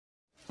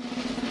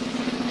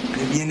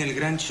Viene el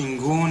gran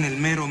chingón, el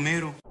mero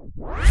mero.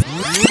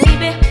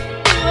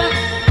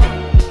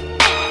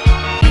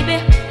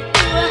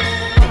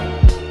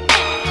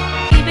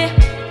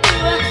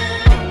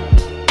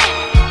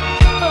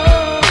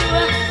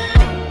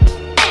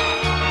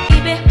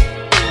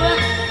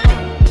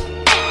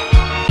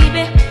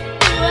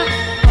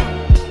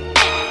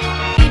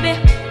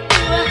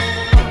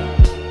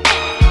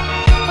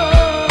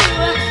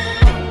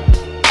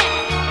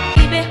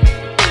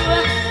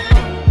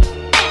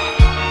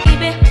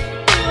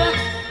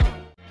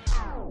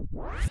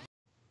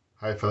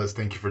 Hi fellas,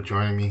 thank you for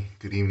joining me.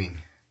 Good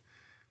evening.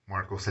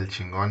 Marcos el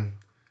Chingon,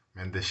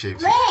 Mendez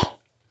Shapes.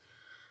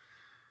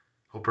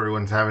 Hope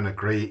everyone's having a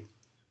great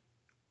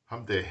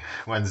hump day,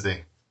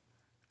 Wednesday.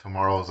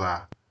 Tomorrow's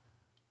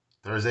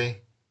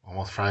Thursday,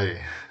 almost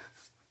Friday.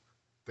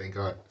 Thank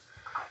God.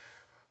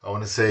 I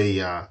want to say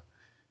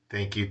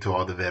thank you to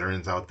all the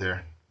veterans out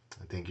there.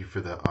 Thank you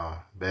for the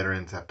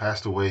veterans that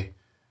passed away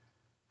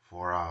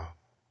for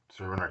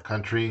serving our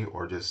country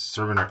or just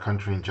serving our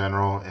country in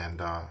general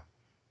and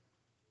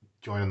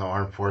joining the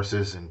armed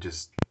forces and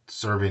just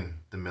serving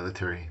the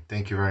military.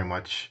 Thank you very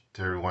much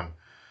to everyone,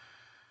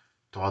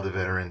 to all the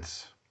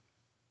veterans,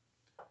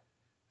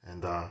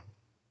 and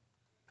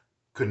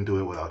couldn't do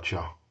it without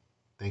y'all.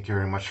 Thank you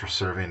very much for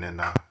serving,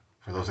 and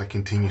for those that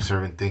continue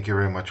serving, thank you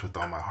very much with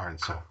all my heart.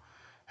 So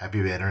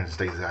happy Veterans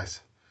Day, guys.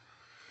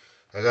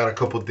 I got a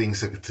couple things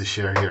to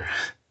share here.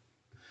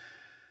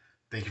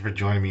 Thank you for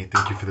joining me.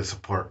 Thank you for the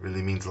support.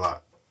 Really means a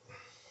lot.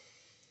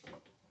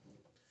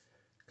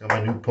 Got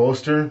my new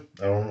poster.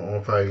 I don't know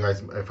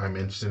if I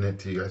mentioned it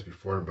to you guys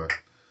before, but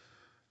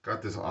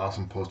got this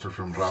awesome poster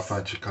from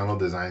RAFA Chicano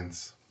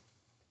Designs.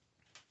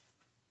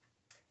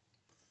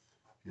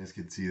 You guys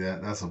can see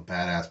that. That's a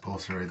badass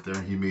poster right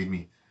there. He made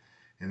me.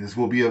 And this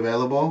will be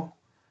available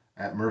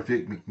at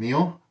Murphy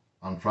McNeil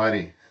on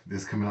Friday.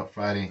 This coming up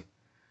Friday.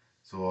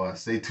 So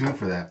stay tuned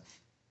for that.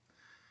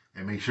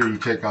 And make sure you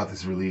check out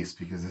this release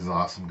because this is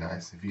awesome,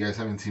 guys. If you guys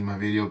haven't seen my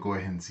video, go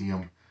ahead and see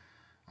them.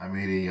 I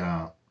made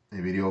a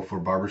video for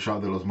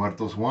Barbershop de los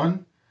Muertos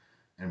 1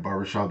 and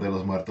Barbershop de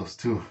los Muertos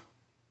 2.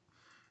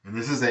 And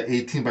this is an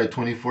 18 by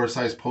 24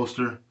 size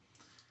poster.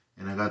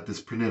 And I got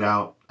this printed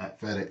out at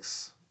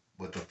FedEx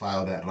with the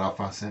file that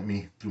Rafa sent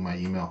me through my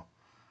email.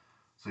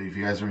 So if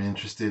you guys are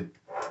interested,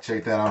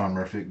 check that out on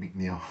Murphy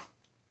McNeil.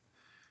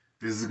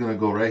 This is going to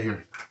go right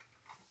here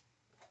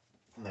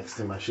next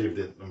to my shaved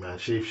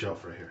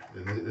shelf right here.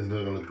 It's going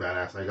to look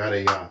badass. I got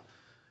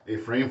a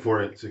frame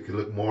for it so it can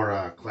look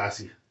more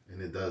classy.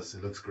 And it does.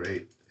 It looks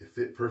great. It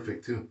fit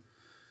perfect too.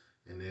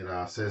 And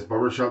it says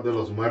Barbershop de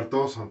los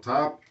Muertos on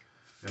top.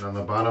 And on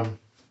the bottom,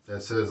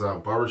 that says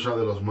Barbershop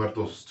de los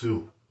Muertos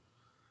 2.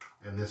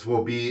 And this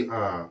will be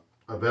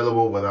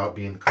available without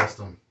being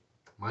custom.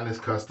 Mine is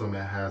custom.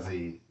 It has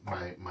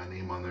my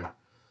name on there.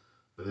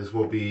 But this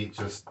will be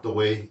just the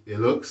way it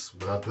looks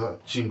without the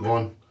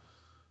chingon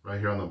right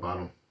here on the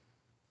bottom.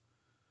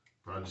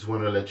 But I just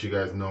want to let you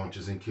guys know,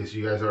 just in case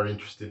you guys are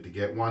interested to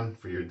get one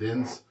for your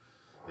dins.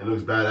 It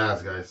looks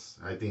badass, guys.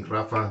 I think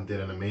Rafa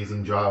did an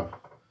amazing job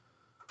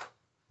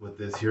with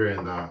this here,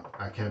 and I'm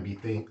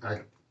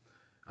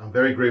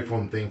very grateful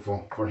and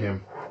thankful for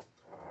him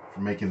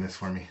for making this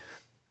for me.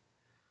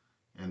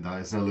 And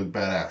it's gonna look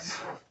badass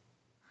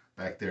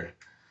back there.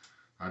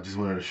 I just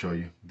wanted to show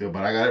you. But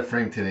I got it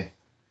framed today.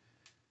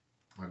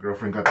 My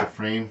girlfriend got the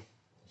frame.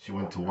 She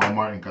went to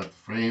Walmart and got the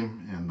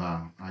frame, and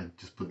I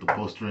just put the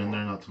poster in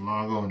there not too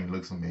long ago, and it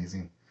looks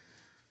amazing.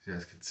 As you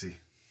guys can see.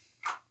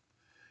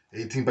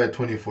 18 by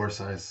 24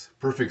 size.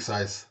 Perfect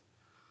size.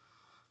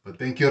 But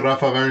thank you,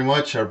 Rafa, very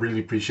much. I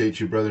really appreciate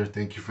you, brother.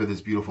 Thank you for this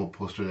beautiful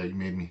poster that you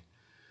made me.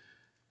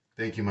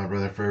 Thank you, my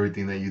brother, for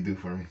everything that you do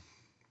for me.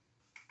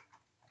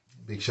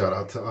 Big shout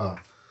out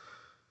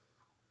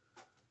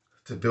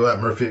to Bill at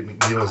Murphy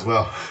McNeil as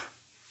well.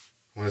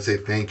 I want to say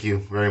thank you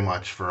very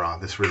much for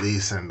this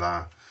release and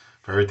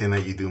for everything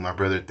that you do, my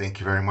brother.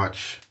 Thank you very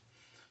much.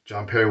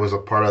 John Perry was a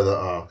part of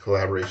the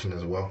collaboration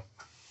as well.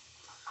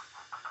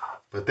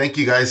 But thank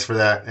you guys for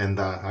that, and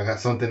I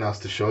got something else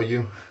to show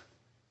you.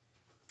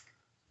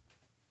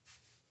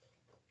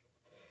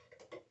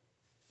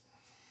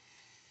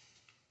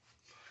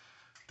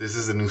 This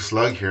is a new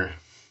slug here,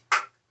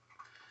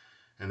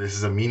 and this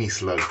is a mini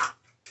slug,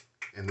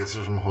 and this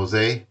is from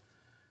Jose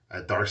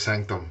at Dark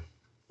Sanctum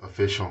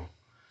Official,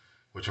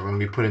 which I'm going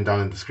to be putting down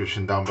in the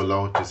description down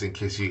below, just in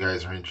case you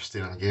guys are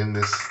interested in getting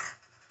this.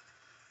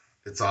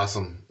 It's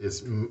awesome.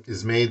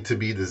 It's made to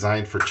be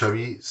designed for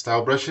chubby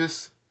style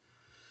brushes.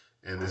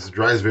 And this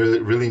dries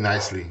really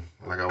nicely.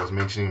 Like I was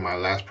mentioning in my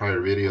last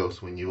prior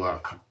videos, when you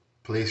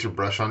place your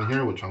brush on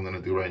here, which I'm going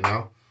to do right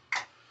now.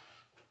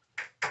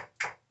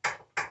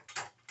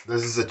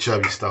 This is a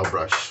chubby style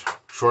brush.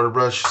 Shorter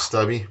brush,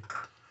 stubby,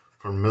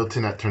 from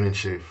Milton at Turn and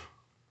Shave.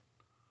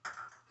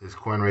 His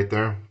coin right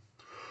there.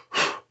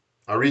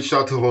 I reached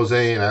out to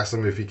Jose and asked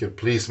him if he could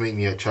please make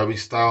me a chubby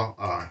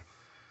style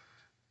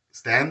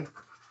stand,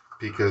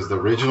 because the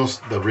original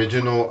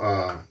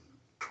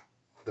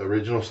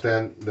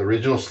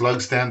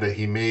slug stand that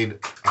he made,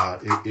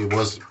 it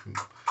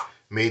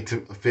made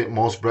to fit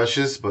most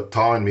brushes, but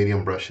tall and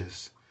medium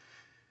brushes.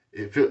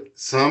 It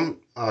fits some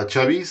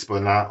chubbies,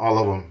 but not all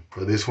of them.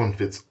 But this one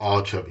fits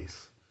all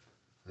chubbies.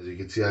 As you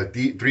can see, I have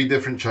 3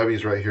 different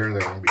chubbies right here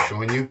that I'm going to be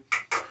showing you.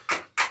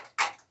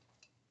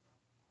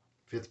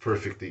 Fits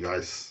perfectly,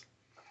 guys.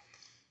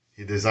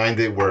 He designed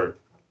it where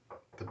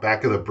the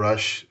back of the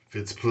brush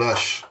fits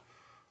flush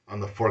on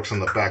the forks on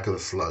the back of the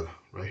slug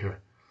right here,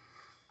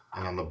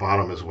 and on the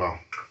bottom as well.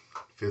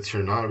 Fits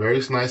here not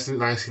very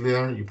nicely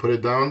there. You put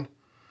it down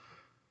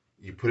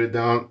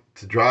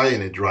to dry,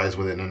 and it dries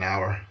within an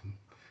hour.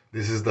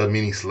 This is the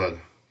mini slug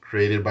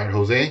created by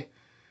Jose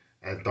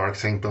at Dark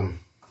Sanctum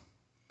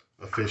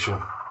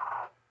Official.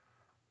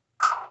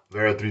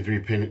 Vera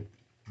 3D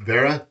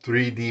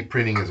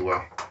printing as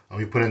well. I'll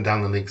be putting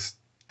down the links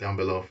down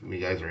below if you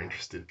guys are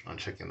interested on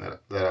checking that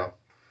out.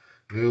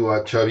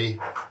 New chubby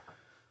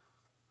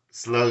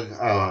slug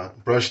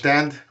brush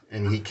stand,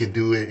 and he can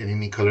do it in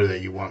any color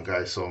that you want,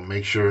 guys. So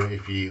make sure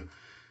if you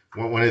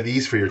want one of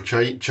these for your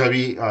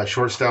chubby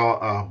short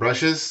style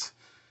brushes,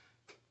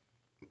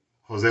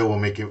 Jose will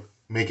make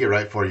it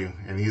right for you.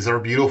 And these are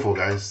beautiful,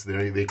 guys. There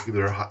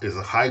is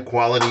a high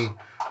quality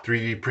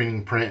 3D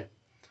printing print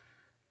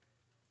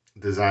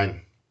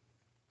design.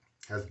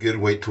 Has good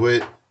weight to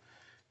it,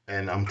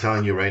 and I'm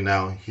telling you right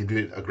now, he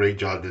did a great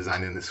job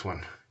designing this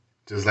one,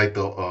 just like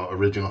the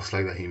original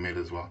slug that he made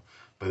as well.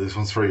 But this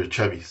one's for your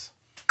chubbies.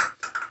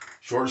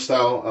 Short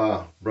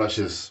style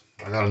brushes.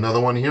 I got another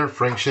one here,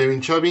 Frank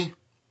Shaving Chubby.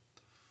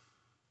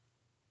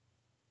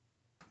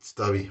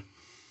 Stubby.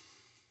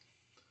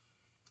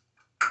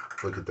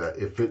 Look at that.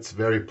 It fits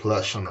very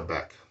plush on the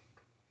back.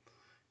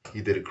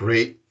 He did a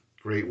great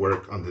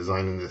work on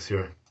designing this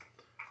here.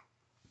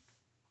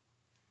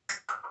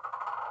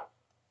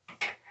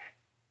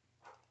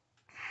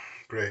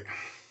 Great.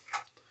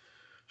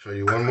 Show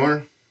you one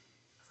more.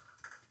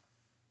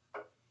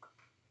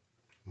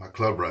 My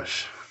club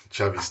brush,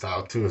 chubby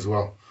style too as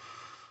well.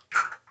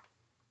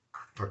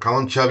 I call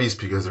them chubbies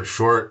because they're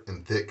short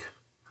and thick.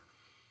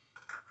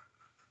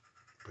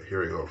 But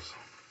here he goes.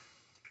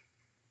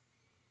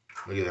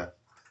 Look at that.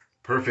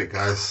 Perfect,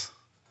 guys.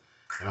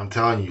 And I'm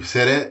telling you,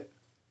 set it,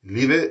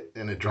 leave it,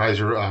 and it dries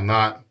your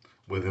knot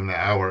within the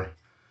hour.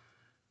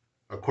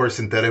 Of course,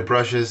 synthetic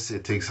brushes,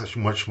 it takes a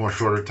much more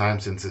shorter time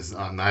since it's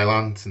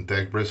nylon,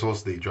 synthetic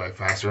bristles, they dry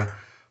faster.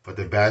 But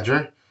the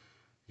Badger,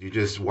 you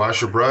just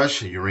wash your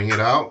brush, you wring it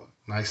out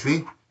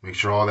nicely, make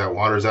sure all that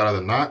water's out of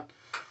the knot,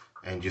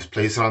 and just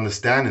place it on the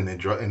stand, and it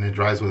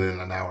dries within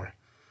an hour.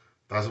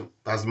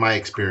 That's my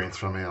experience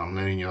from it. I'm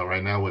letting you know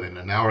right now, within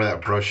an hour,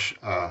 that brush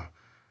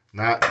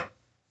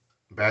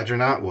Badger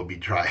knot will be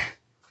dry.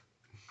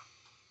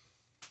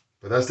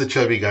 But that's the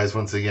chubby, guys.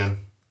 Once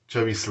again,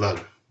 chubby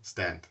slug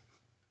stand.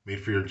 Made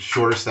for your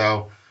shorter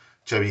style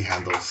chubby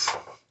handles.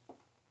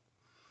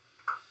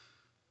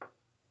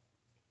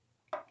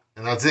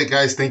 And that's it,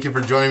 guys. Thank you for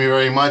joining me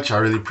very much. I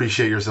really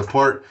appreciate your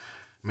support.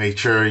 Make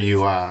sure you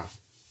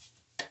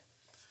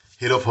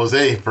hit up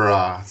Jose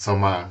for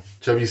some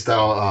chubby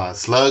style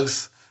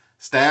slugs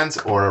stands,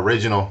 or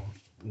original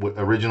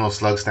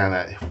slug stand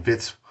that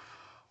fits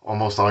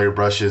almost all your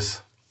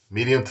brushes.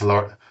 Medium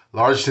to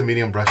large to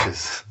medium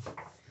brushes.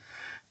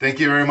 Thank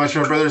you very much,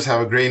 my brothers.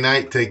 Have a great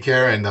night. Take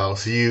care, and I'll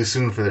see you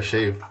soon for the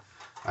shave.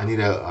 I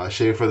need a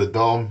shave for the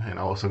dome, and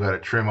I also got to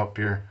trim up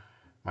here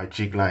my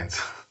cheek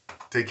lines.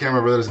 Take care, my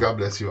brothers. God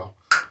bless you all.